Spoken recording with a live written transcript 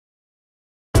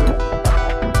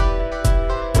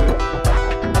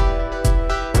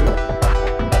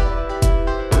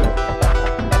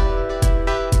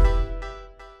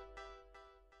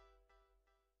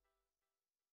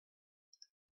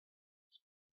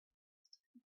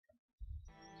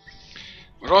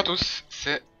Bonjour à tous,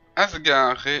 c'est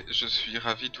Asgard et je suis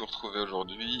ravi de vous retrouver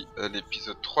aujourd'hui à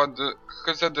l'épisode 3 de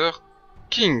Crusader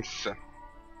Kings.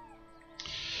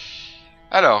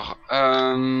 Alors,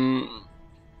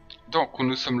 donc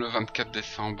nous sommes le 24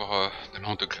 décembre de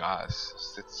l'an de grâce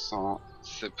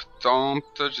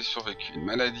 770. J'ai survécu une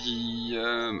maladie,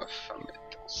 ma femme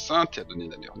est enceinte et a donné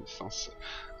d'ailleurs naissance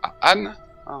à Anne.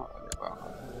 Ah,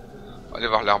 on va aller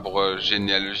voir l'arbre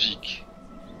généalogique.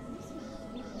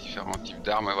 Différents types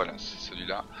d'armes, voilà, c'est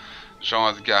celui-là. Jean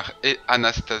Asgard et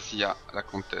Anastasia, la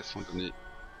comtesse, ont donné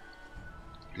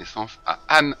naissance à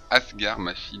Anne Asgard,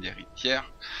 ma fille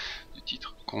héritière du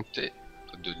titre comté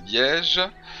de Liège.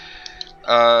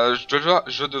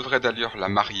 Je devrais d'ailleurs la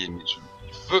marier, mais je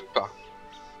ne veux pas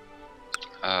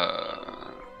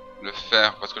le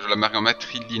faire parce que je la marie en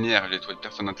matrilinéaire. J'ai trouvé une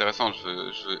personne intéressante,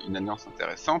 je veux une alliance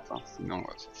intéressante, hein, sinon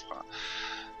ça sera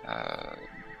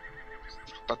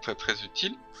pas très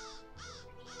utile.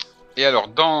 Et alors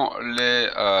dans les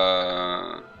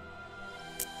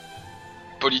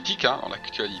politiques, hein, dans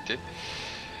l'actualité,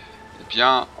 eh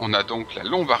bien on a donc la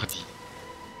Lombardie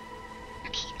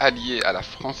qui, alliée à la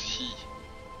Francie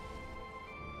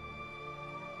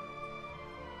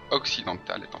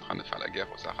occidentale, est en train de faire la guerre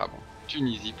aux Arabes en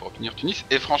Tunisie pour obtenir Tunis.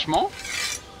 Et franchement,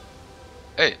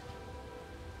 hey,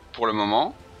 pour le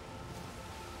moment,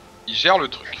 ils gèrent le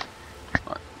truc.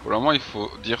 Ouais, pour le moment, il faut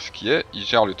dire ce qui est, ils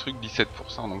gèrent le truc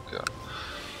 17%. Donc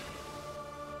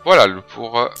voilà,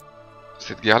 pour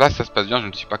cette guerre-là, ça se passe bien. Je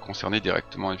ne suis pas concerné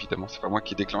directement, évidemment. C'est pas moi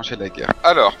qui ai déclenché la guerre.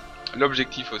 Alors,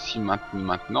 l'objectif aussi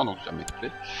maintenant, donc jamais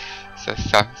clé,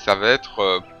 ça va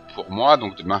être pour moi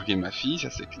donc de marier ma fille, ça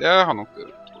c'est clair. Donc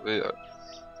trouver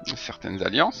certaines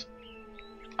alliances,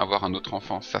 avoir un autre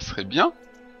enfant, ça serait bien.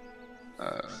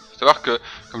 Faut savoir que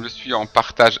comme je suis en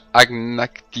partage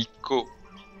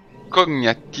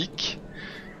agnactico-cognatique,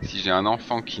 si j'ai un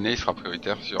enfant qui naît, il sera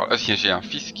prioritaire sur. Si j'ai un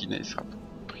fils qui naît, il sera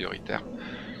prioritaire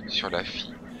sur la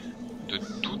fille. De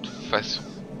toute façon.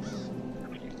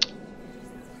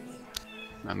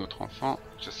 Un autre enfant,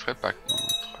 je serais pas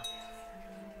contre.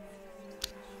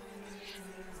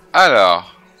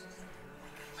 Alors.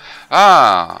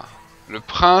 Ah, le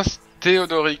prince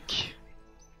Théodoric.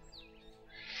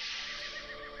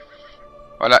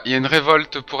 Voilà, il y a une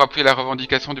révolte pour appuyer la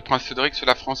revendication du prince Théodoric sur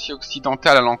la Francie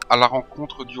occidentale à la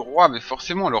rencontre du roi, mais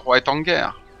forcément, le roi est en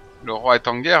guerre. Le roi est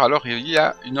en guerre, alors il y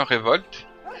a une révolte.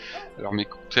 Alors mes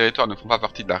territoires ne font pas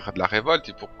partie de la révolte,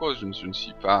 et pour cause, je ne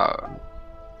suis pas...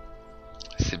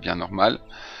 c'est bien normal.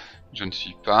 Je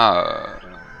n'ai pas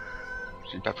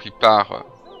pris part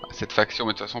à cette faction,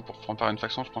 mais de toute façon, pour prendre part à une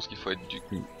faction, je pense qu'il faut être duc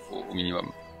au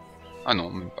minimum. Ah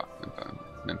non, même pas,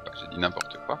 j'ai dit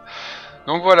n'importe quoi.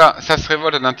 Donc voilà, ça se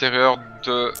révolte à l'intérieur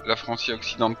de la Francie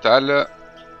occidentale,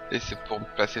 et c'est pour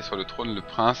placer sur le trône le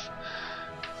prince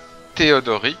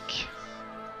Théodoric,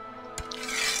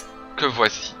 que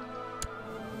voici.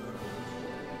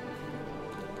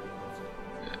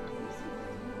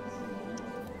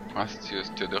 Le prince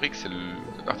Théodoric, c'est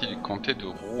fait partie du comté de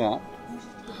Rouen.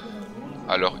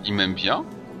 Alors, il m'aime bien.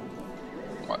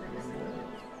 Ouais.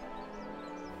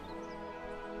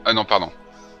 Ah non, pardon.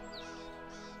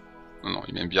 Non,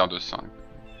 il m'aime bien de 5.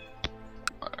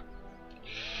 Voilà.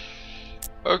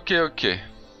 Ok.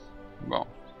 Bon,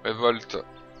 révolte.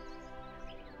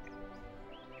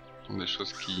 Ce sont des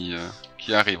choses qui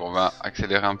arrivent. On va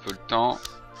accélérer un peu le temps.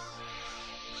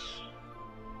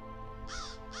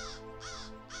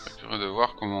 Je suis curieux de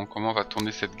voir comment va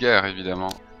tourner cette guerre,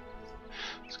 évidemment.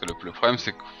 Parce que le problème,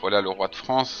 c'est que voilà le roi de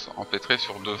France empêtré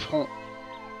sur 2 fronts.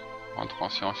 Entre en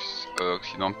science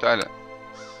occidentale.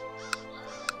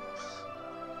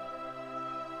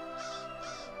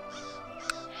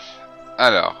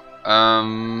 Alors,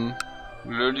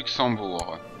 le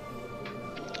Luxembourg,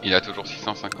 il a toujours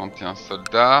 651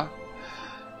 soldats.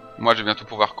 Moi, je vais bientôt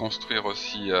pouvoir construire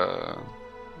aussi.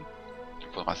 Il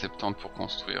faudra 70 pour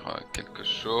construire quelque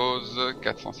chose.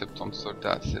 470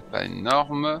 soldats, c'est pas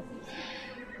énorme.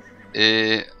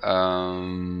 Et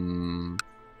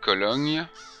Cologne.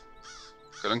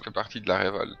 Cologne fait partie de la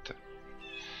révolte.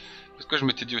 Parce que je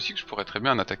m'étais dit aussi que je pourrais très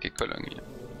bien attaquer Cologne.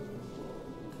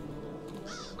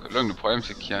 Cologne, le problème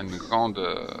c'est qu'il y a une grande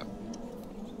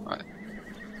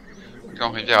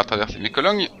rivière à traverser. Mais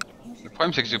Cologne, le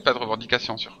problème c'est que j'ai pas de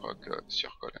revendication sur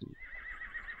Cologne.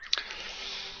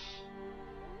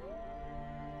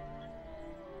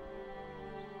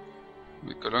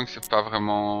 Mais Cologne c'est pas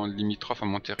vraiment limitrophe à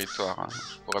mon territoire. Hein.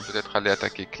 Je pourrais peut-être aller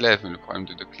attaquer Clèves, mais le problème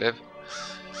de Clèves,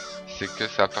 c'est que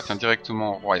ça appartient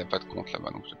directement au roi. Il n'y a pas de compte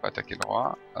là-bas, donc je vais pas attaquer le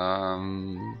roi.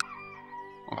 De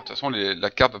toute façon, la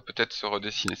carte va peut-être se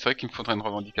redessiner. C'est vrai qu'il me faudrait une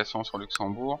revendication sur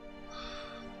Luxembourg.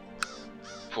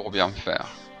 pour bien faire.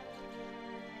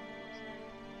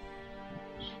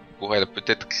 Je pourrais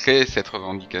peut-être créer cette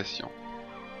revendication.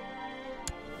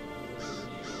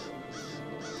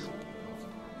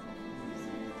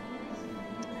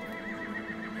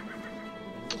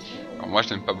 Alors moi je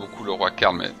n'aime pas beaucoup le roi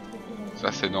Karl, mais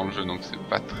ça c'est dans le jeu donc c'est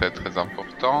pas très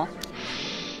important.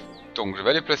 Donc je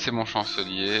vais aller placer mon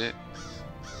chancelier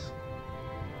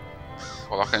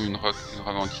pour avoir quand même une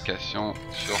revendication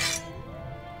sur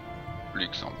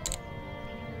Luxembourg.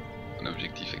 Mon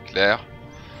objectif est clair.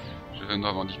 Je veux une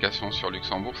revendication sur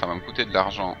Luxembourg, ça va me coûter de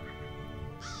l'argent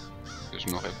que je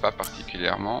n'aurai pas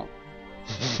particulièrement.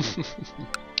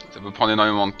 Ça peut prendre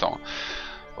énormément de temps.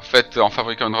 En fait, en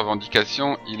fabriquant une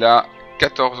revendication, il a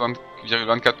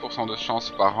 14,24% de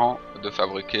chance par an de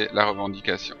fabriquer la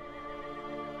revendication.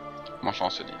 Mon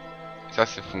chancelier. Ça,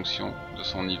 c'est fonction de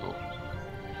son niveau.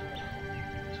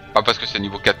 Pas parce que c'est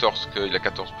niveau 14 qu'il a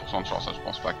 14% de chance, je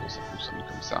pense pas que ça fonctionne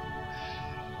comme ça.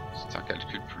 C'est un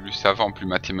calcul plus savant, plus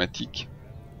mathématique.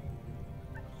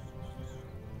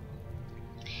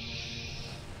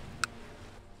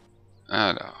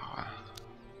 Alors...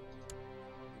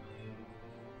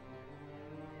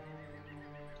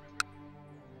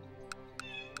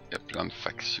 il y a plein de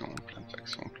factions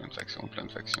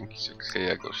qui se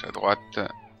créent à gauche, à droite.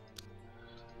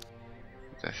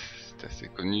 C'est assez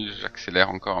connu,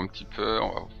 j'accélère encore un petit peu,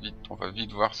 on va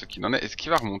vite voir ce qu'il en est. Est-ce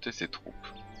qu'il va remonter ses troupes?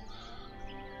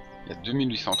 Il y a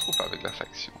 2800 troupes avec la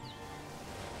faction.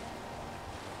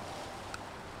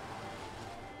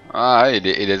 Ah, et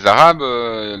les Arabes,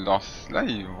 là,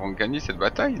 ils vont gagner cette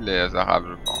bataille, les Arabes,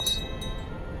 je pense.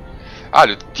 Ah,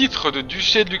 le titre de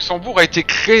duché de Luxembourg a été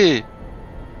créé!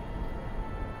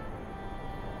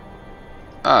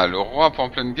 Ah, le roi en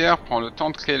pleine guerre prend le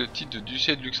temps de créer le titre de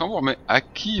duché de Luxembourg, mais à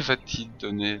qui va-t-il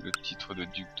donner le titre de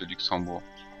duc de Luxembourg?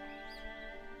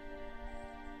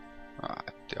 Ah,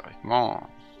 théoriquement...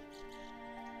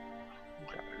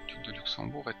 le duc de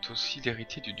Luxembourg est aussi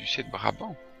l'héritier du duché de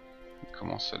Brabant.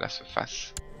 Comment cela se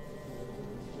fasse?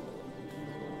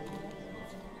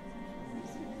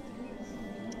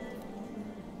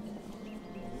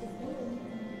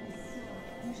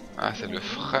 Ah, c'est le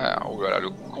frère. Oh là là,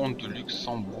 le comte de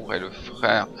Luxembourg est le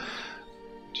frère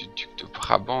du duc de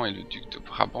Brabant et le duc de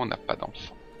Brabant n'a pas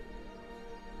d'enfant.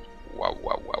 Waouh.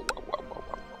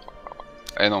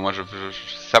 Eh non, moi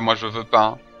moi je veux pas.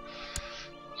 Hein.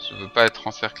 Je veux pas être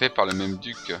encerclé par le même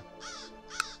duc.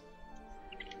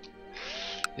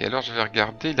 Et alors je vais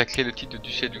regarder, il a créé le titre de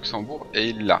duché de Luxembourg et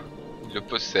il l'a. Il le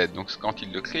possède, donc quand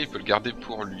il le crée, il peut le garder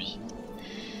pour lui.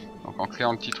 Donc en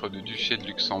créant le titre de duché de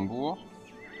Luxembourg...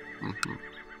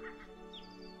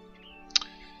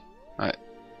 Ouais.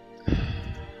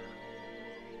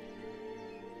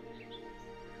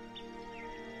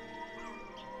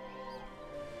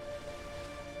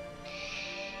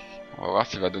 On va voir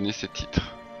s'il va donner ses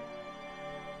titres.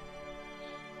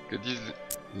 Que disent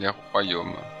les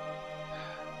royaumes?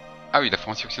 Ah oui, la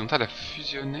Francie occidentale a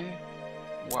fusionné.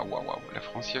 Waouh. La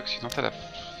Francie occidentale a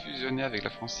fusionné avec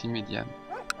la Francie médiane.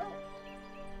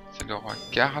 C'est le roi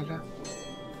Karl.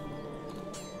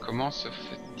 Comment se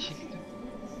fait-il?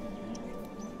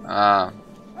 Ah.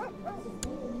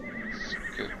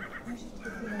 Que...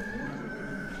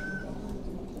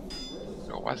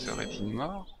 le roi serait-il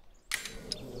mort?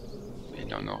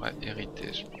 Il en aurait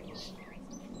hérité, je pense.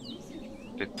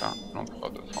 Pépin,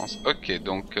 l'empereur de France. Ok,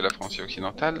 donc la Francie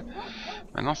occidentale.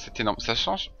 Maintenant, c'est énorme. Ça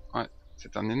change. Ouais,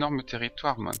 c'est un énorme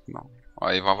territoire maintenant.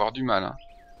 Ouais, ils vont avoir du mal, hein.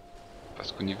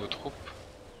 Parce qu'au niveau troupes.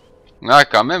 Ah,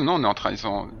 quand même, non, on est en train. Ils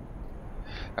sont.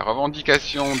 La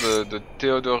revendication de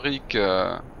Théodoric.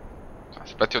 Enfin,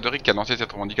 c'est pas Théodoric qui a lancé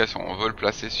cette revendication. On veut le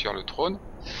placer sur le trône.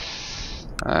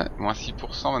 Ouais, moins 6%,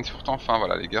 26%. Enfin,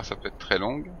 voilà, les guerres, ça peut être très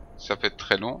long. Ça peut être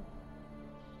très long.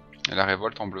 Et la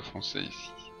révolte en bleu foncé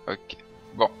ici. Ok.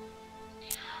 Bon.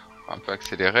 On va un peu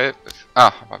accélérer.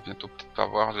 Ah, on va bientôt peut-être pas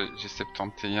voir. J'ai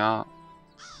 71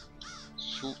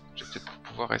 sous. Je vais peut-être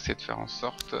pouvoir essayer de faire en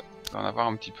sorte d'en avoir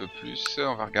un petit peu plus.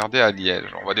 On va regarder à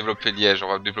Liège. On va développer Liège. On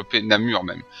va développer Namur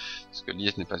même. Parce que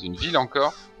Liège n'est pas une ville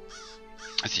encore.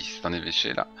 Ah si, c'est un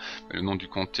évêché là. Mais le nom du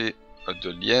comté de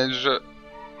Liège,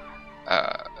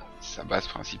 sa base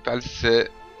principale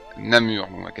c'est Namur.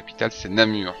 Donc la capitale c'est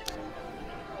Namur.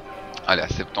 Allez, à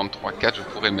 73,4, je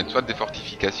pourrais mettre soit des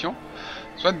fortifications,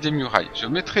 soit des murailles. Je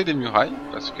mettrai des murailles,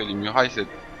 parce que les murailles,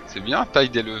 c'est bien. Taille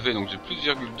d'élevé, donc j'ai plus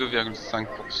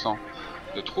 2,5%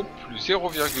 de troupes, plus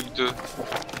 0,2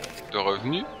 de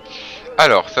revenus.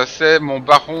 Alors, ça c'est mon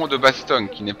baron de Bastogne,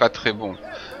 qui n'est pas très bon.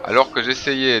 Alors que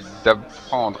j'essayais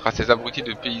d'apprendre à ces abrutis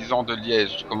de paysans de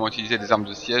Liège comment utiliser des armes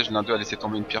de siège, l'un d'eux a laissé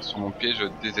tomber une pierre sur mon pied, je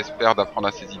désespère d'apprendre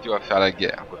à ces idiots à faire la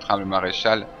guerre. Votre humble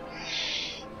maréchal...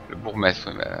 Le bourgmestre,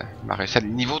 oui, maréchal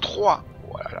niveau 3.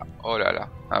 Oh là là, oh là là.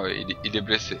 Ah oui, il est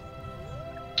blessé.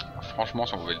 Franchement,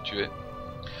 si on pouvait le tuer,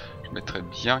 je mettrais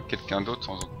bien quelqu'un d'autre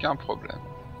sans aucun problème.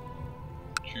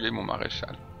 Tuer mon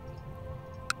maréchal.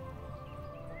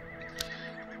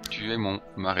 Tuer mon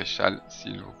maréchal,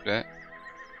 s'il vous plaît.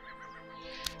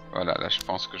 Voilà, là je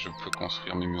pense que je peux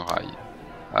construire mes murailles.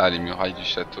 Ah, les murailles du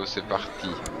château, c'est parti.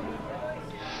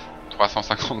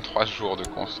 353 jours de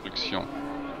construction.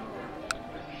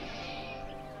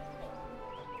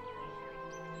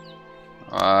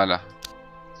 Voilà.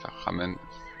 Ça ramène,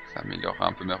 ça améliorera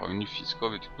un peu mes revenus fiscaux,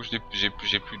 mais du coup j'ai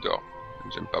plus d'or.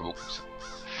 J'aime pas beaucoup ça.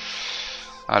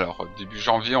 Alors, début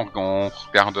janvier, on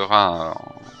regardera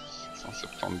en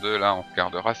 172, là, on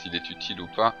regardera s'il est utile ou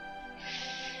pas.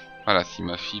 Voilà, si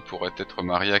ma fille pourrait être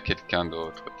mariée à quelqu'un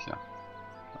d'autre, tiens.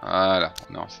 Voilà,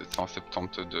 non,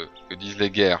 772. Que disent les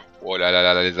guerres? Oh là là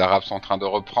là, les Arabes sont en train de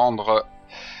reprendre.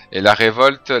 Et la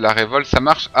révolte, ça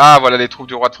marche. Ah, voilà les troupes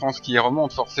du roi de France qui y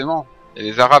remontent, forcément. Et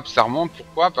les Arabes, ça remonte,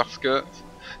 pourquoi? Parce que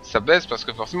ça baisse, parce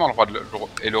que forcément, le roi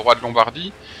de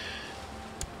Lombardie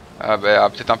a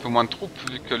peut-être un peu moins de troupes,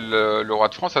 vu que le roi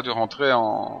de France a dû rentrer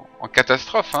en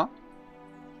catastrophe, hein.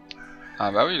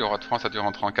 Ah bah oui, le roi de France a dû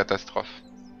rentrer en catastrophe.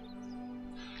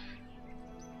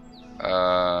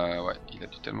 Ouais, il a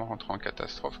dû tellement rentrer en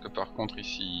catastrophe que par contre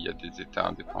ici il y a des états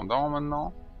indépendants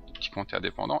maintenant, des petits comtés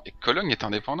indépendants. Et Cologne est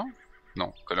indépendant?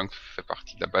 Non, Cologne fait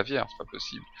partie de la Bavière, c'est pas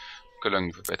possible. Cologne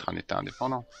ne peut pas être un état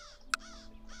indépendant.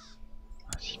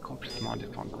 Ah si, complètement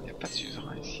indépendant, il n'y a pas de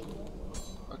suzerain ici.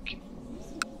 Ok.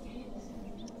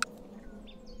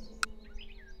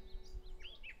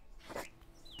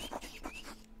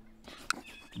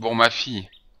 Bon, ma fille,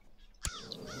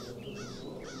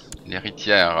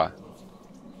 l'héritière.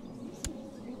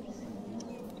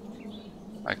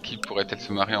 À qui pourrait-elle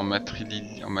se marier en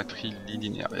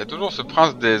matrilinéaire? Il y a toujours ce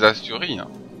prince des Asturies. Hein.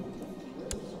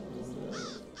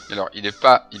 Alors, il est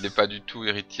pas du tout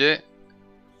héritier.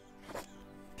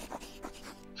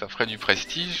 Ça ferait du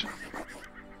prestige.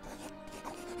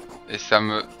 Et ça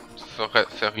me ferait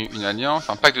faire une alliance,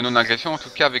 un pacte de non-agression en tout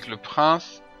cas avec le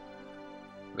prince.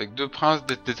 Avec deux princes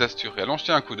des Asturies. Allons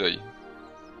jeter un coup d'œil.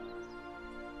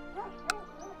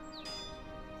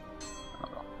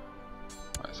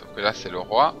 Ouais, sauf que là c'est le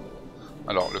roi.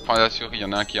 Alors le prince d'Assyrie, il y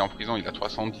en a un qui est en prison, il a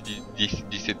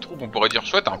 317 troupes. On pourrait dire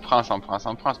chouette, un prince, mais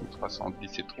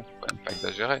 317 troupes, faut quand même pas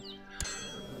exagérer.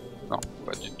 Non,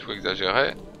 pas du tout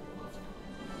exagérer.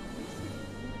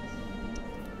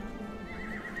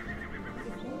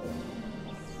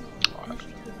 Ouais.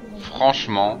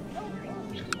 Franchement,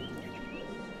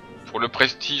 pour le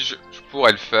prestige, je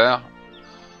pourrais le faire.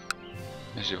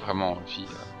 Mais j'ai vraiment envie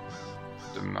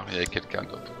de me marier avec quelqu'un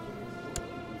d'autre.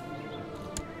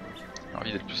 Alors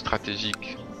il est le plus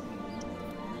stratégique.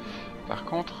 Par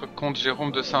contre, comte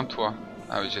Jérôme de Saint-Ouen.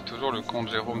 Ah oui, j'ai toujours le comte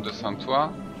Jérôme de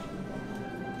Saint-Ouen.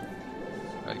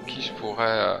 Avec qui je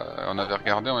pourrais... on avait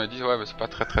regardé, on a dit ouais mais c'est pas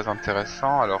très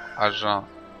intéressant. Alors Agen,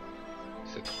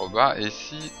 c'est trop bas. Et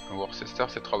ici, Worcester,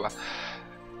 c'est trop bas.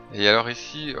 Et alors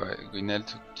ici, ouais, Gwynedd,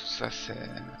 tout ça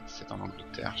c'est en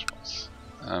Angleterre je pense.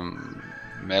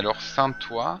 Mais alors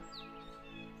Saint-Ouen...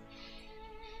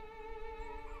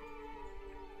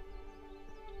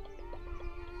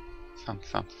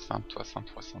 Saint-Ouen,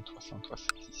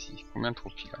 c'est ici. Combien de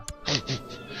troupes il a?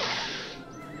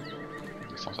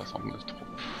 269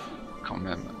 troupes. Quand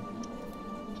même.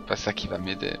 C'est pas ça qui va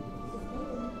m'aider.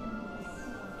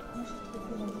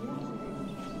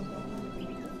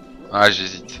 Ah,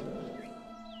 j'hésite.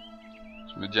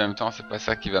 Je me dis en même temps, c'est pas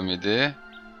ça qui va m'aider.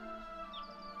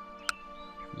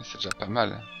 Mais c'est déjà pas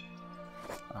mal.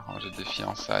 Arranger des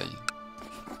fiançailles.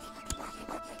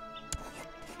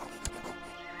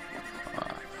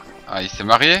 Ah, il s'est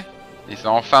marié? Il s'est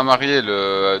enfin marié,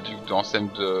 le duc d'Anselme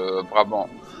de Brabant.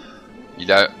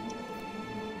 Il a...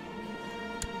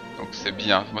 Donc c'est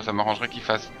bien. Moi ça m'arrangerait qu'il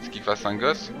fasse un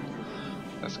gosse.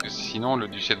 Parce que sinon le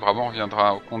duché de Brabant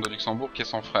reviendra au comte de Luxembourg qui est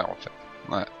son frère en fait.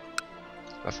 Ouais.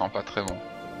 Ça sent pas très bon.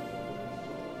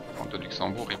 Le comte de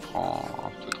Luxembourg il prend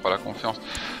un peu trop la confiance.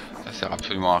 Ça sert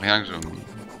absolument à rien que je me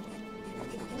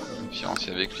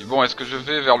fiancie avec lui. Bon, est-ce que je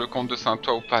vais vers le comte de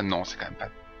Saint-Ouen ou pas? Non, c'est quand même pas...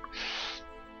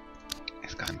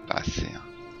 quand même pas assez. Hein.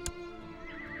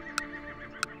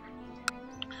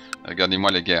 Regardez-moi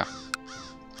les guerres.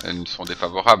 Elles sont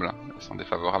défavorables. Hein. Elles sont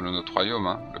défavorables à notre royaume.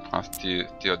 Hein. Le prince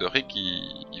Théodoric,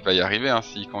 il va y arriver hein,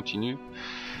 s'il continue.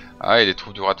 Ah, et les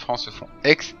troupes du roi de France se font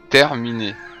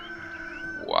exterminer.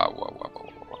 Waouh.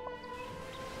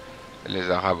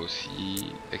 Les Arabes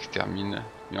aussi exterminent.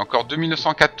 Il y a encore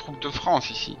 2904 troupes de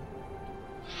France ici.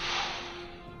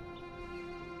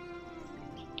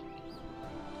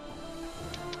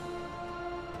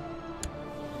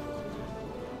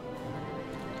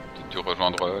 dû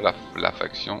rejoindre la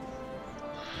faction.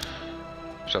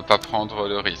 Je vais pas prendre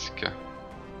le risque.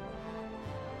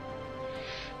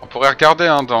 On pourrait regarder,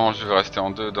 hein, je vais rester en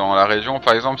deux, dans la région.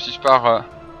 Par exemple, si je pars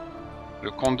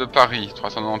le comte de Paris,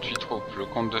 398 troupes, le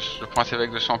prince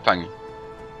évêque de Champagne.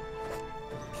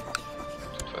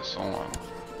 De toute façon,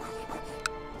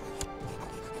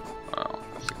 voilà,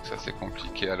 ça c'est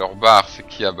compliqué. Alors Bar, c'est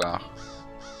qui à Bar?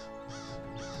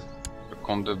 Le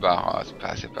comte de Bar, ah,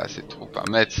 c'est pas assez de troupes. À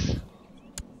Metz,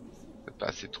 c'est pas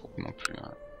assez de troupes non plus.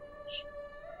 Hein.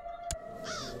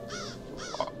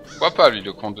 Oh, pourquoi pas lui,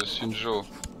 le comte de Sunjo?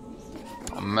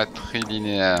 En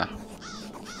matrilinéaire.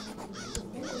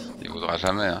 Il voudra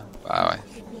jamais, hein. Bah ouais.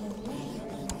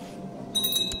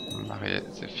 Marier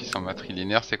ses fils en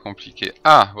matrilinéaire, c'est compliqué.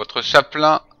 Ah, votre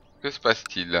chapelain, que se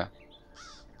passe-t-il?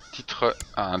 Titre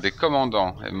 1, un des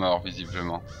commandants est mort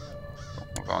visiblement. Donc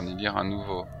on va en élire un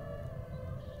nouveau.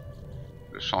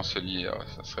 Le chancelier, oh,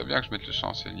 ça serait bien que je mette le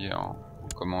chancelier en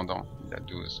commandant. Il a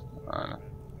 12, voilà.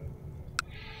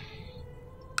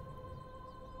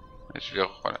 Et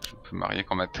voilà, je peux marier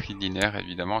qu'en matrilinéaire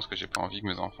évidemment, parce que j'ai pas envie que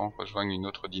mes enfants rejoignent une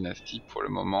autre dynastie pour le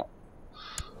moment.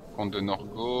 Comte de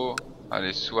Norgo.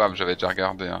 Allez, Souabe, j'avais déjà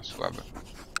regardé, hein, Souabe. De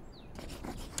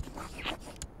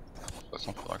toute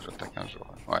façon, faudra que j'attaque un jour.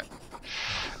 Ouais.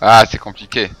 Ah, c'est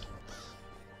compliqué.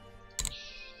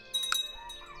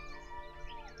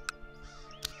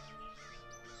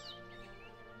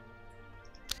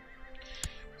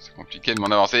 C'est compliqué de m'en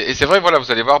avancer. Et c'est vrai, voilà,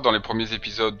 vous allez voir dans les premiers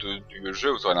épisodes du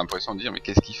jeu, vous aurez l'impression de dire, mais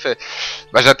qu'est-ce qu'il fait?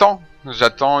 Bah j'attends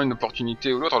une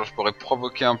opportunité ou l'autre. Alors je pourrais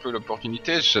provoquer un peu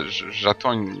l'opportunité.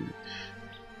 J'attends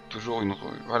toujours une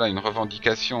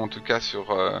revendication en tout cas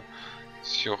sur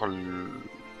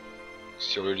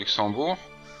le Luxembourg.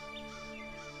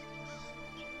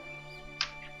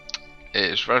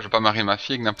 Et voilà, je veux pas marier ma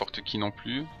fille avec n'importe qui non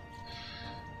plus.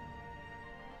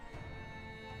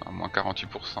 À moins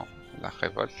 48%. La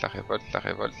révolte,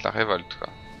 quoi.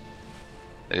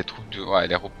 Et les troupes du roi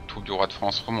de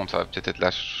France remontent. Ça va peut-être être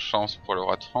la chance pour le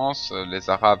roi de France. Les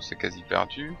Arabes, c'est quasi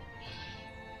perdu.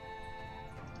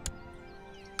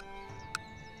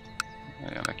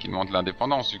 Il y en a qui demandent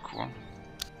l'indépendance du coup. Hein.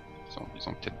 Ils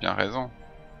ont peut-être bien raison.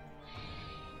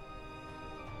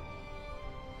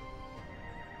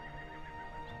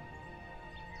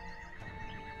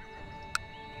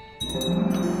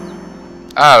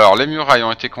 Alors, les murailles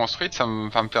ont été construites, ça va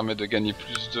me permettre de gagner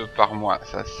plus de par mois,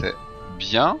 ça c'est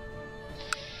bien.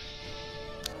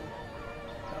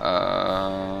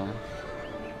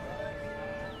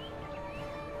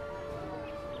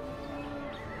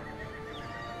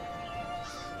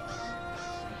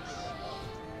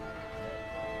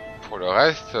 Pour le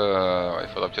reste, il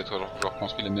faudrait peut-être que je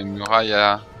reconstruise les mêmes murailles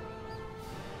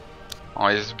en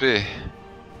SB.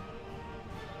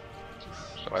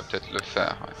 Je devrais peut-être le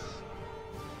faire. Ouais.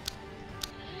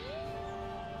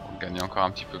 Pour gagner encore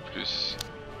un petit peu plus.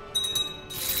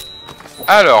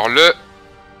 Alors,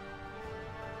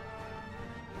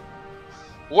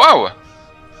 Waouh!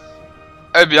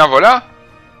 Eh bien voilà!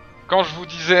 Quand je vous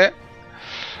disais...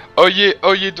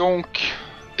 Oyez donc,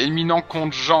 éminent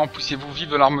comte Jean, puissiez-vous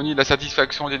vivre de l'harmonie et de la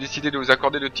satisfaction, j'ai décidé de vous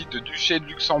accorder le titre de duché de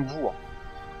Luxembourg.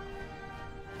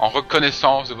 En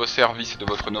reconnaissance de vos services et de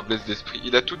votre noblesse d'esprit.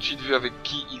 Il a tout de suite vu avec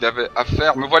qui il avait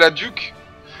affaire. Me voilà duc!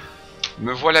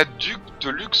 Me voilà duc de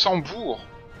Luxembourg!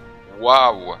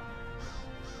 Waouh!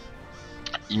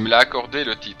 Il me l'a accordé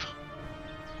le titre.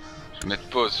 Je vais mettre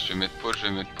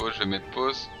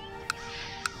pause.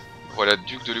 Voilà,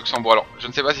 duc de Luxembourg. Alors, je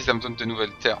ne sais pas si ça me donne de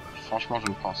nouvelles terres. Franchement, je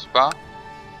ne pense pas.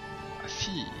 Ah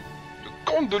si, le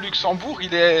comte de Luxembourg,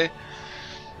 il est...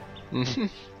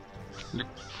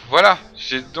 Voilà,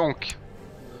 j'ai donc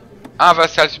un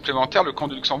vassal supplémentaire, le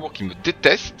comte de Luxembourg, qui me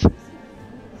déteste.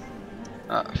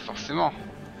 Ah, forcément.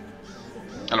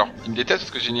 Alors, il me déteste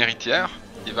parce que j'ai une héritière.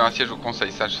 Il va un siège au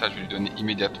conseil, ça je vais lui donner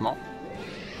immédiatement.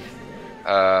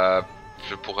 Je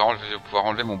vais pouvoir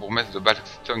enlever mon bourgmestre de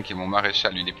Balston qui est mon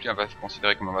maréchal. Il n'est plus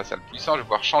considéré comme un vassal puissant. Je vais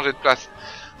pouvoir changer de place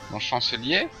mon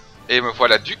chancelier. Et me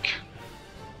voilà duc.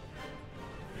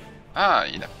 Ah,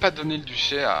 il n'a pas donné le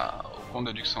duché au comte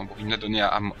de Luxembourg. Il me l'a donné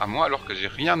à moi alors que j'ai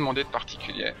rien demandé de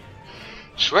particulier.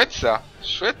 Chouette ça.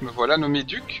 Chouette, me voilà nommé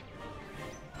duc.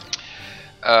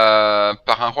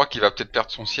 Par un roi qui va peut-être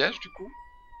perdre son siège du coup.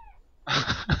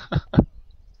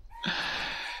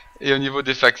 Et au niveau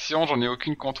des factions, j'en ai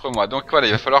aucune contre moi. Donc voilà,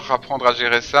 il va falloir apprendre à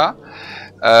gérer ça.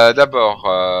 D'abord,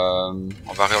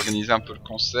 on va réorganiser un peu le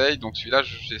conseil. Donc celui-là,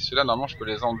 normalement, je peux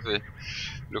les enlever.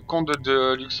 Le comte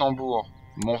de Luxembourg,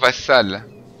 mon vassal,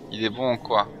 il est bon en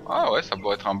quoi? Ah ouais, ça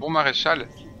pourrait être un bon maréchal.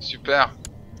 Super.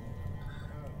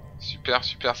 Super,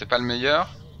 c'est pas le meilleur.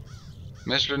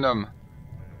 Mais je le nomme.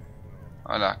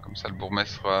 Voilà, comme ça le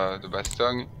bourgmestre de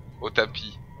Bastogne au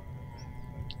tapis.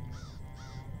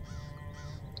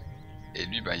 Et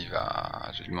lui, bah,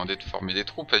 je vais lui demander de former des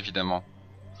troupes, évidemment.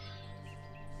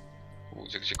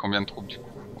 J'ai combien de troupes du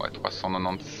coup? Ouais,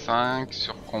 395.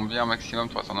 Sur combien maximum?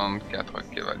 394.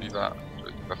 Ok, bah lui il va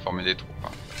former des troupes.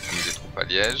 Hein. Il va former des troupes à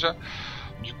Liège.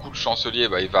 Du coup, le chancelier,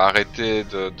 bah, il va arrêter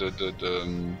de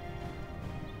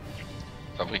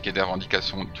fabriquer des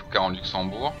revendications, en tout cas en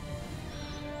Luxembourg.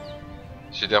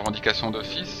 J'ai des revendications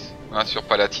d'office. Hein, sur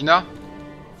Palatina.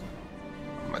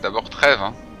 Bah, d'abord Trèves.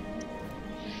 Hein.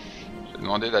 Je vais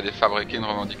demander d'aller fabriquer une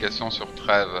revendication sur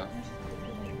Trèves.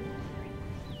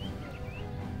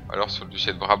 Alors sur le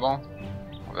duché de Brabant.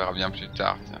 On verra bien plus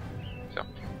tard. Tiens.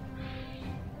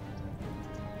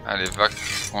 Allez, va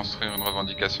construire une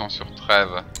revendication sur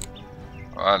Trèves.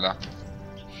 Voilà.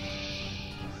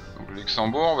 Donc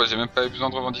Luxembourg, bah, j'ai même pas eu besoin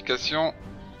de revendication.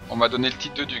 On m'a donné le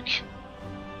titre de duc.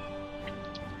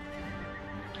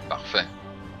 Parfait.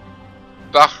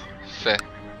 Parfait.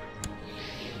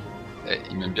 Et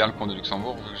il m'aime bien le comte de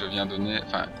Luxembourg vu que je viens donner...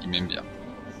 Enfin, il m'aime bien.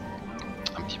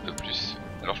 Un petit peu plus.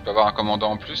 Alors je peux avoir un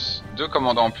commandant en plus. 2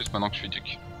 commandants en plus maintenant que je suis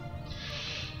duc.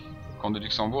 Le comte de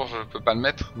Luxembourg, je peux pas le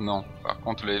mettre? Non. Par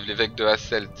contre, l'évêque de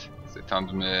Hasselt, c'est un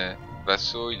de mes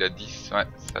vassaux. Il a 10. Ouais,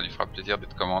 ça lui fera plaisir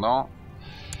d'être commandant.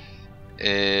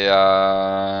 Et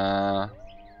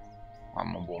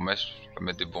mon bourgmestre, je peux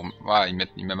mettre des bourgmestres. Ouais,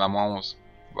 il met à moins 11.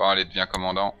 Bon, allez, deviens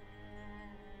commandant.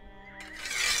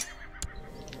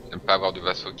 J'aime pas avoir de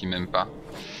vassaux qui m'aiment pas.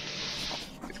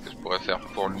 Qu'est-ce que je pourrais faire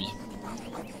pour lui?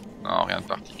 Non, rien de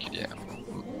particulier.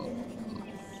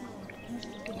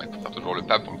 Ouais, il faut faire toujours le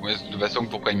pape. Le vassau,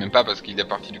 pourquoi il m'aime pas? Parce qu'il est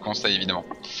parti du conseil, évidemment.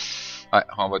 Ouais,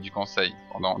 renvoi du conseil.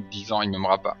 Pendant 10 ans, il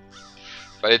m'aimera pas.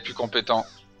 Fallait être plus compétent.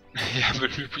 Et un peu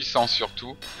plus puissant,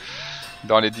 surtout.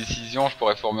 Dans les décisions, je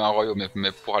pourrais former un royaume.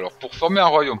 Mais pour former un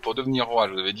royaume, pour devenir roi,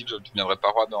 je vous avais dit que je ne deviendrais pas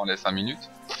roi dans les 5 minutes.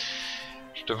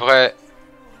 Je devrais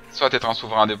soit être un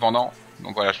souverain indépendant.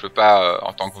 Donc voilà, je peux pas,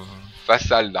 en tant que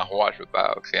vassal d'un roi, je peux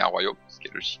pas créer un royaume, ce qui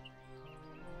est logique.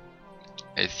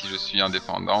 Et si je suis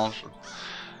indépendant,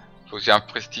 faut que j'ai un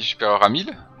prestige supérieur à 1000.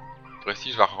 Le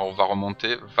prestige va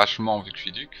remonter vachement vu que je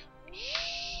suis duc.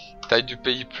 Taille du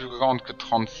pays plus grande que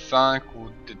 35 ou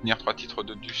détenir 3 titres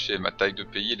de duché. Ma taille de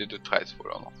pays elle est de 13 pour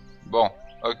le moment. Bon,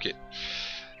 ok.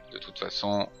 De toute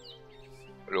façon,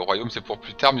 le royaume c'est pour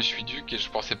plus tard, mais je suis duc et je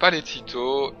pensais pas aller de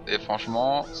sitôt. Et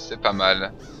franchement, c'est pas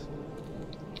mal.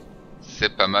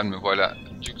 C'est pas mal, me voilà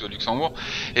duc de Luxembourg.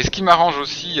 Et ce qui m'arrange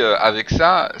aussi avec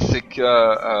ça, c'est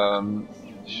que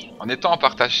en étant en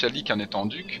partage chalique, en étant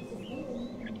duc,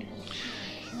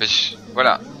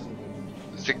 voilà,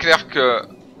 c'est clair que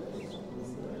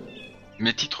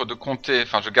mes titres de comté,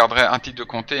 enfin je garderai un titre de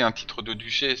comté et un titre de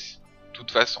duché, de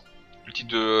toute façon. Le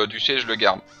titre de duché, je le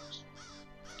garde.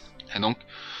 Et donc,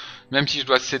 même si je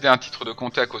dois céder un titre de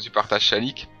comté à cause du partage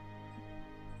chalique,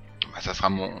 bah, ça sera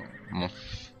mon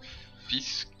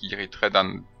fils qui hériterait d'un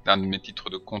de mes titres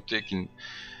de comté qui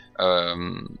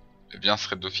eh bien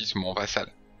serait d'office mon vassal,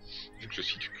 vu que je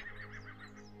suis duc.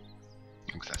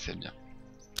 Donc ça c'est bien.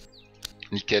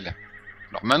 Nickel.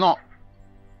 Alors maintenant,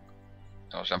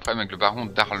 j'ai un problème avec le baron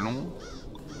d'Arlon,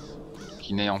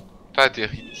 qui n'ayant pas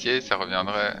d'héritier, ça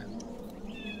reviendrait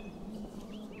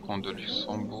comte de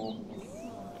Luxembourg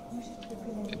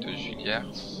et de Juliers.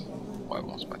 Ouais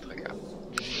bon, c'est pas très grave.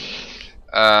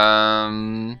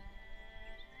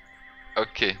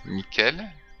 Ok, nickel.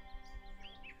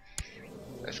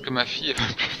 Est-ce que ma fille est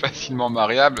plus facilement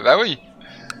mariable? Bah oui,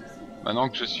 maintenant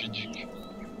que je suis duc.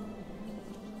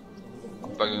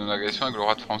 Pas de non-agression avec le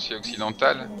roi de Francie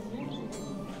occidental.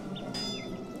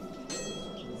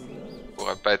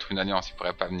 Pourrait pas être une alliance, il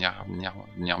pourrait pas venir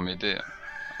m'aider.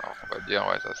 Alors on va dire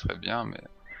ouais ça serait bien, mais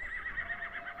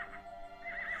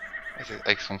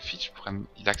avec son fils,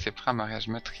 il accepterait un mariage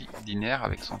matrilinéaire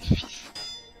avec son fils.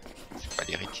 C'est pas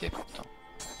l'héritier pourtant.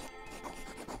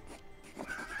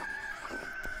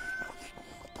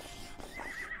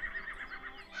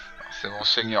 C'est mon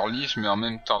seigneur Lige, mais en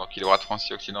même temps, donc il est roi de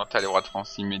Francie occidentale et roi de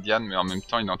Francie médiane, mais en même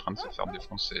temps il est en train de se faire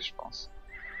défoncer, je pense.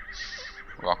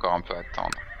 On va encore un peu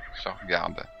attendre. Je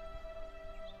regarde.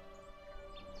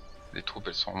 Les troupes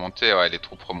elles sont remontées, ouais les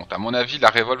troupes remontent. À mon avis la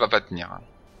révolte va pas tenir. Hein.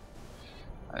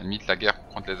 À la limite la guerre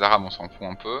contre les Arabes on s'en fout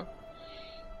un peu.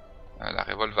 La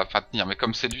révolte va pas tenir, mais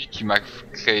comme c'est lui qui m'a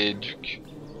créé duc,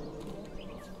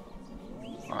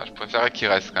 ouais, je préférais qu'il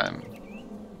reste quand même.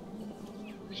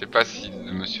 Je sais pas si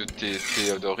le monsieur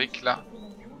Théodoric là,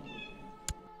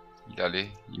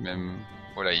 il m'aime.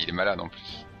 Voilà, il est malade en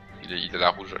plus. Il a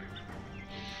la rougeole.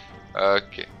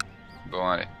 Ok. Bon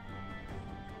allez.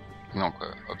 Donc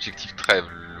objectif trêve.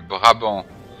 Le Brabant.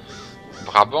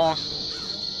 Brabant,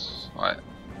 Ouais.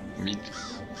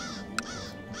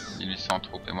 1800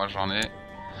 troupes. Et moi j'en ai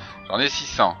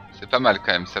 600. C'est pas mal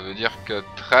quand même. Ça veut dire que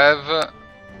Trêve,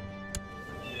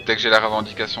 dès que j'ai la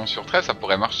revendication sur Trêve, ça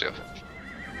pourrait marcher en fait.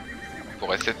 On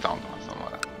pourrait s'étendre à ce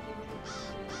moment-là.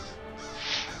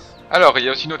 Alors, il y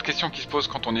a aussi une autre question qui se pose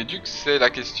quand on est duc, c'est la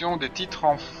question des titres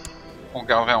qu'on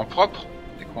garderait en propre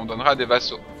et qu'on donnerait à des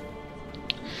vassaux.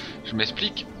 Je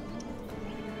m'explique.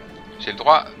 J'ai le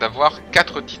droit d'avoir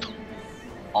 4 titres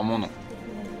en mon nom.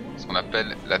 Ce qu'on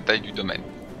appelle la taille du domaine.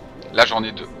 Là j'en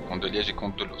ai 2, comte de Liège et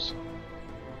comte de Los.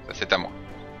 Ça c'est à moi.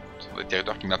 Ce sont des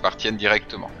territoires qui m'appartiennent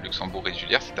directement. Luxembourg et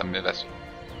Julière, c'est un de mes vassaux.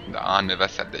 Un de mes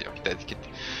vassals d'ailleurs.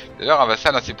 D'ailleurs un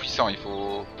vassal assez puissant, il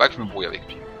faut pas que je me brouille avec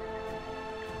lui.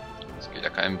 Parce qu'il a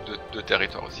quand même deux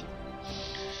territoires aussi.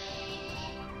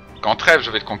 Quand Trêve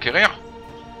je vais le conquérir,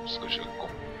 parce que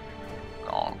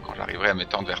quand j'arriverai à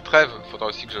m'étendre vers Trêve, il faudra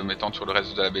aussi que je m'étende sur le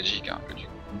reste de la Belgique. Hein.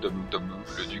 Le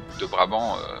duc de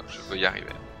Brabant, je veux y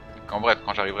arriver. Bref,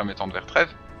 quand j'arriverai à m'étendre vers Trêve,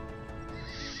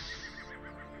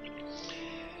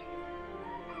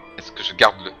 est-ce que je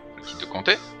garde le titre de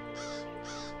comté,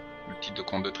 le titre de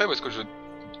comte de Trêve, ou est-ce que je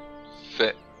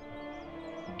fais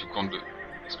du comte de...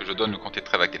 Est-ce que je donne le comté de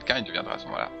Trêve à quelqu'un, il deviendra à ce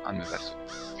moment-là un de mes vassaux.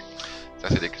 Ça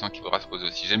c'est des questions qu'il faudra se poser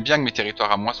aussi. J'aime bien que mes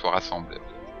territoires à moi soient rassemblés.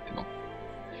 Et donc,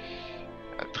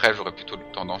 à Trêve, j'aurais plutôt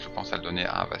tendance, je pense, à le donner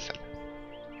à un vassal.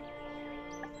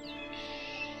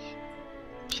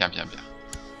 Bien.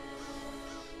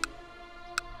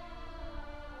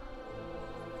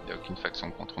 Il n'y a aucune faction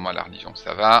contre moi, la religion,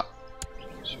 ça va.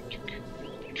 Monsieur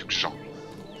Duc Jean.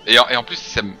 Et en plus,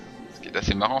 ce qui est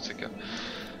assez marrant, c'est que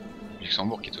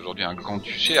Luxembourg, qui est aujourd'hui un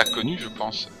grand-duché, a connu, je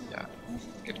pense, il y a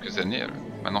quelques années,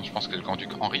 maintenant je pense que c'est le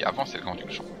grand-duc Henri, avant c'est le grand-duc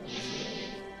Jean.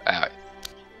 Ah ouais.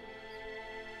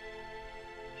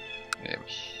 Eh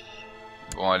oui.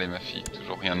 Bon, allez ma fille,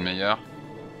 toujours rien de meilleur.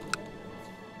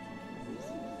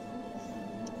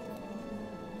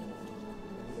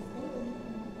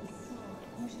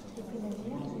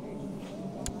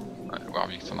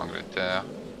 Warwick en Angleterre.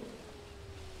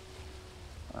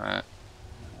 Ouais.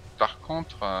 Par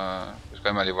contre, je vais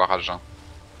quand même aller voir Agen.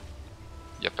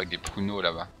 Il n'y a pas que des pruneaux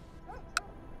là-bas.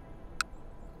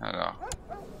 Alors.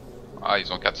 Ah,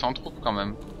 ils ont 400 troupes quand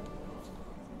même.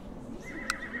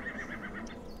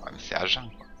 Ouais, mais c'est Agen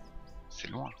quoi. C'est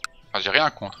loin. Enfin, j'ai rien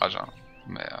contre Agen.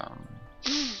 Mais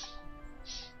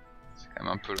c'est quand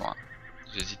même un peu loin.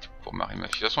 J'hésite pour marier ma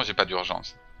fille. De toute façon, j'ai pas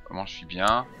d'urgence. Vraiment, je suis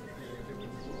bien.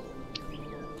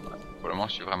 Pour le moment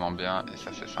je suis vraiment bien et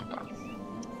ça c'est sympa.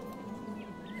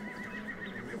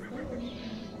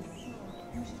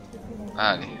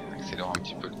 Allez, accélérons un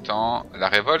petit peu le temps. La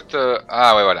révolte...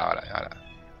 Ah ouais voilà.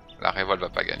 La révolte va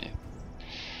pas gagner.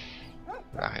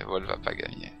 La révolte va pas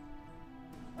gagner.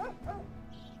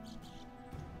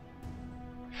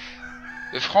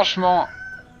 Et franchement...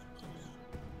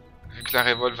 Vu que la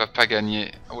révolte va pas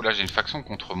gagner... Oh là j'ai une faction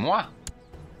contre moi.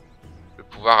 Le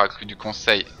pouvoir accru du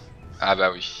conseil. Ah bah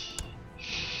oui.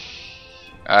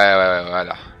 Ouais,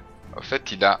 voilà. En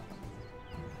fait, il a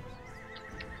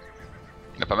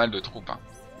pas mal de troupes. Hein.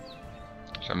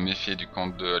 Je vais me méfier du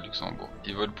comte de Luxembourg.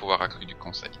 Il veut le pouvoir accru du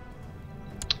conseil.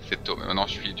 C'est tôt, mais maintenant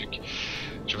je suis duc.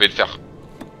 Je vais le faire.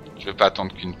 Je vais pas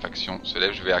attendre qu'une faction se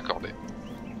lève, je vais accorder.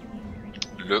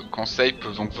 Le conseil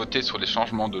peut donc voter sur les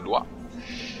changements de loi.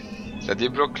 Ça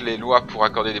débloque les lois pour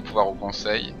accorder des pouvoirs au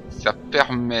conseil. Ça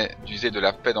permet d'user de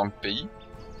la paix dans le pays,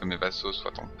 que mes vassaux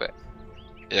soient en paix.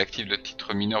 Et active le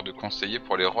titre mineur de conseiller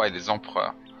pour les rois et les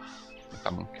empereurs. C'est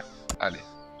pas mon cas. Allez,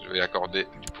 je vais accorder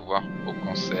du pouvoir au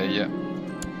conseil.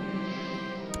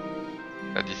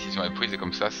 La décision est prise et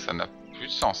comme ça n'a plus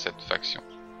de sens cette faction.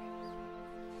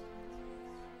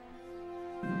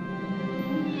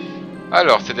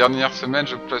 Alors, ces dernières semaines,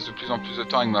 je passe de plus en plus de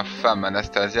temps avec ma femme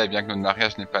Anastasia et bien que notre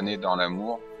mariage n'est pas né dans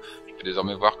l'amour, je peux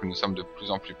désormais voir que nous sommes de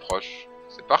plus en plus proches.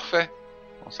 C'est parfait.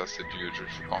 Bon, ça c'est dû,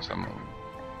 je pense à mon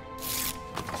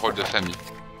rôle de famille.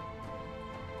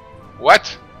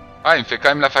 What? Ah, il me fait quand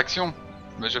même la faction.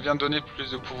 Mais je viens de donner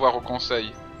plus de pouvoir au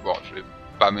conseil. Bon, je vais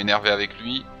pas m'énerver avec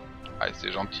lui. Allez,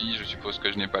 c'est gentil, je suppose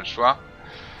que je n'ai pas le choix.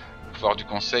 Le pouvoir du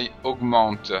conseil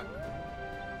augmente.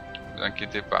 Ne vous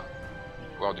inquiétez pas. Le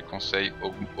pouvoir du conseil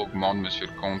augmente, monsieur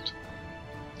le comte.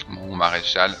 Mon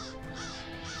maréchal.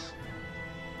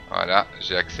 Voilà,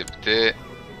 j'ai accepté.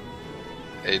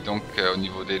 Et donc, au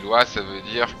niveau des lois, ça veut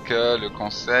dire que le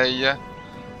conseil...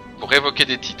 Pour révoquer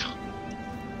des titres.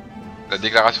 La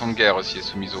déclaration de guerre aussi est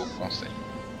soumise au conseil.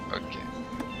 Ok.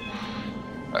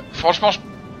 Franchement,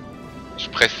 je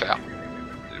préfère.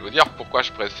 Je vais vous dire pourquoi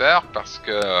je préfère. Parce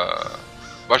que...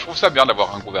 je trouve ça bien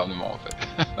d'avoir un gouvernement en fait.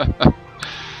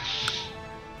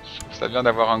 Je trouve Ça vient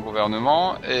d'avoir un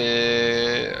gouvernement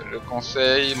et le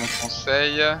conseil, mon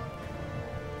conseil,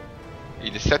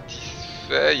 il est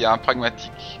satisfait. Il y a un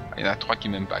pragmatique. Il y en a 3 qui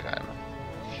m'aiment pas quand même.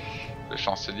 Le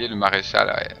chancelier, le maréchal.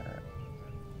 Ouais.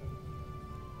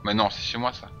 Mais non, c'est chez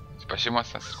moi ça. C'est pas chez moi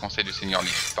ça, c'est le conseil du seigneur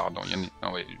Lys. Pardon, il y en a.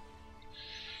 Non, ouais.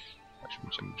 Je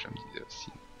me disais aussi.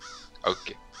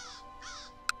 Ok.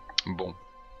 Bon.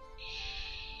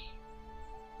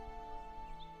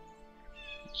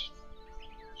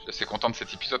 Je suis assez content de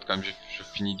cet épisode quand même. Je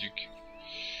finis Duc.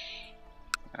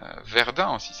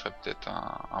 Verdun aussi serait peut-être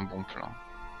un bon plan.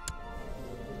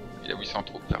 Il a 800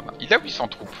 troupes, Verdun. Il a 800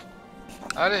 troupes.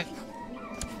 Allez.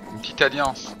 Une petite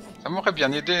alliance. Ça m'aurait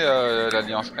bien aidé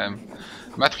l'alliance quand même.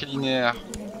 Matrilinéaire.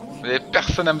 Vous n'avez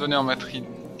personne à me donner en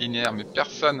matrilinéaire, mais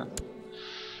personne.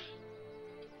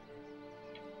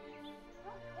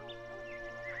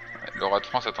 Ouais, le roi de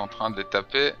France est en train de les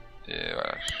taper. Et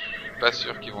voilà, je suis pas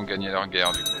sûr qu'ils vont gagner leur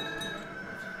guerre du coup.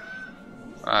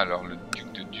 Alors le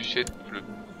duc de Duché de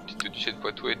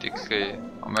Poitou a été créé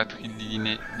en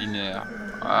matrilinéaire.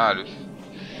 Ah le...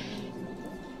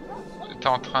 J'étais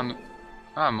en train de...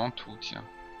 Ah Mantoue tiens.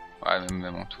 Ouais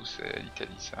même Mantoue c'est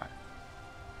l'Italie ça.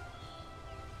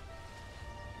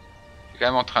 Je suis quand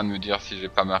même en train de me dire si j'ai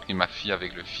pas marié ma fille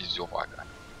avec le fils du roi quand même.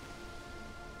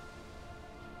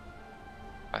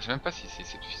 Ah, je sais même pas si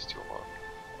c'est le fils du roi en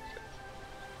fait.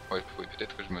 Ouais,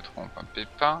 peut-être que je me trompe. Un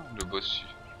Pépin le bossu.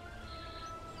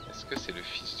 Est-ce que c'est le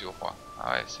fils du roi?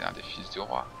 Ah ouais, c'est un des fils du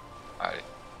roi. Allez.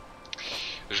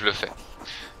 Je le fais.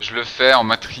 Je le fais en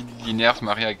matrilinéaire, se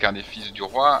marier avec un des fils du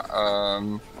roi.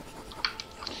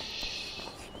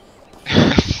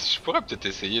 Je pourrais peut-être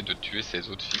essayer de tuer ses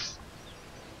autres fils.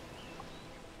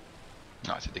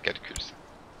 Non, c'est des calculs ça.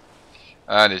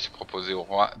 Allez, j'ai proposé au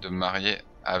roi de marier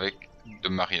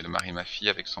ma fille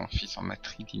avec son fils en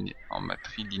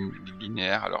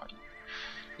matrilinéaire. Alors,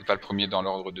 c'est pas le premier dans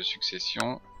l'ordre de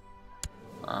succession.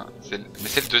 Hein, mais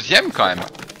c'est le deuxième quand même.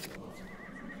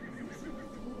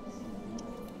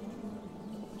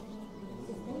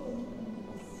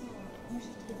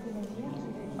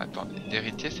 Attendez,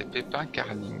 l'héritier c'est Pépin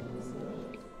Carling.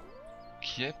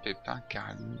 Qui est Pépin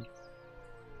Carling?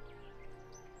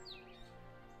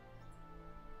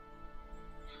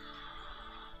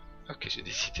 Ok, j'ai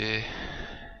décidé.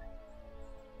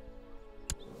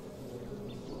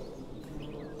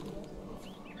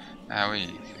 Ah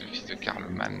oui, c'est le fils de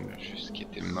Carloman, juste qui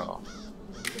était mort.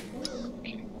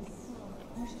 Ok.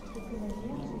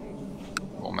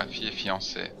 Bon, ma fille est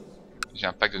fiancée. J'ai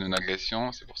un pacte de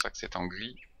non-agression, c'est pour ça que c'est en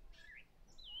gris.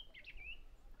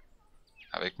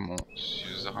 Avec mon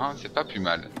suzerain, c'est pas plus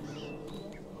mal.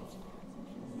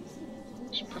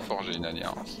 Je peux forger une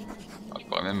alliance. Enfin, je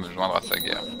pourrais même me joindre à sa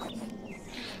guerre.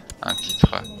 Un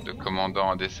titre de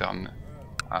commandant à décerner.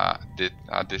 À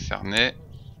décerner.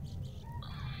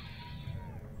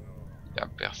 Il n'y a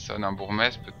personne. Un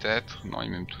bourgmestre peut-être. Non, ils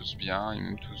m'aiment tous bien. Ils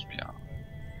m'aiment tous bien.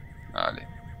 Allez.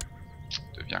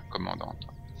 Deviens commandante.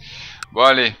 Bon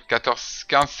allez.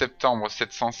 15 septembre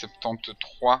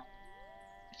 773.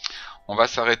 On va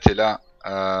s'arrêter là.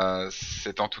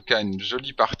 C'est en tout cas une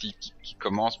jolie partie qui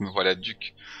commence. Me voilà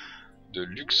duc de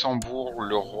Luxembourg.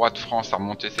 Le roi de France a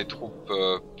remonté ses troupes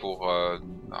pour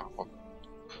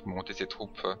monter ses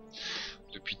troupes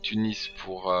depuis Tunis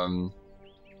pour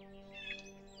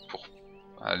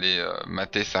aller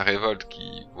mater sa révolte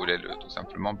qui voulait tout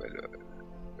simplement le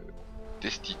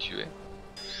destituer.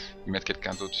 Mettre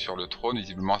quelqu'un d'autre sur le trône.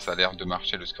 Visiblement ça a l'air de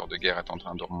marcher, le score de guerre est en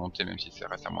train de remonter même si ça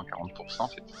reste à moins 40%,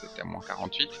 c'était à moins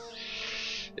 48%.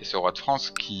 Et ce roi de France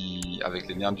qui, avec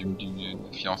les liens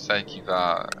d'une fiançaille qui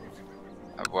va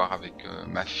avoir avec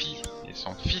ma fille et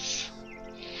son fils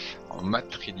en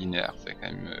matrilinéaire, c'est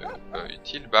quand même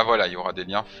utile. Bah voilà, il y aura des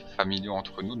liens familiaux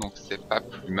entre nous, donc c'est pas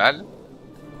plus mal.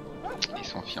 Et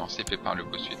son fiancé Pépin le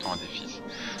Bossu étant un des fils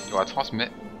du roi de France, mais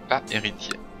pas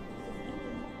héritier.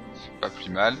 Pas plus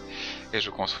mal, et je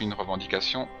construis une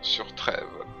revendication sur Trèves.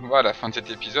 Voilà, fin de cet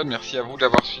épisode, merci à vous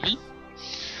d'avoir suivi.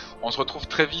 On se retrouve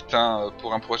très vite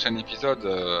pour un prochain épisode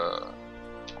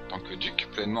en tant que duc,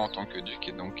 pleinement en tant que duc,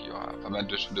 et donc il y aura pas mal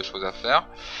de choses à faire.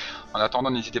 En attendant,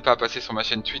 n'hésitez pas à passer sur ma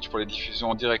chaîne Twitch pour les diffusions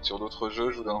en direct sur d'autres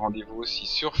jeux. Je vous donne rendez-vous aussi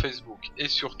sur Facebook et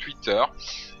sur Twitter.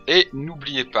 Et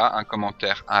n'oubliez pas un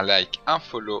commentaire, un like, un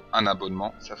follow, un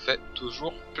abonnement, ça fait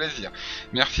toujours plaisir.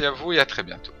 Merci à vous et à très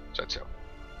bientôt. Ciao ciao.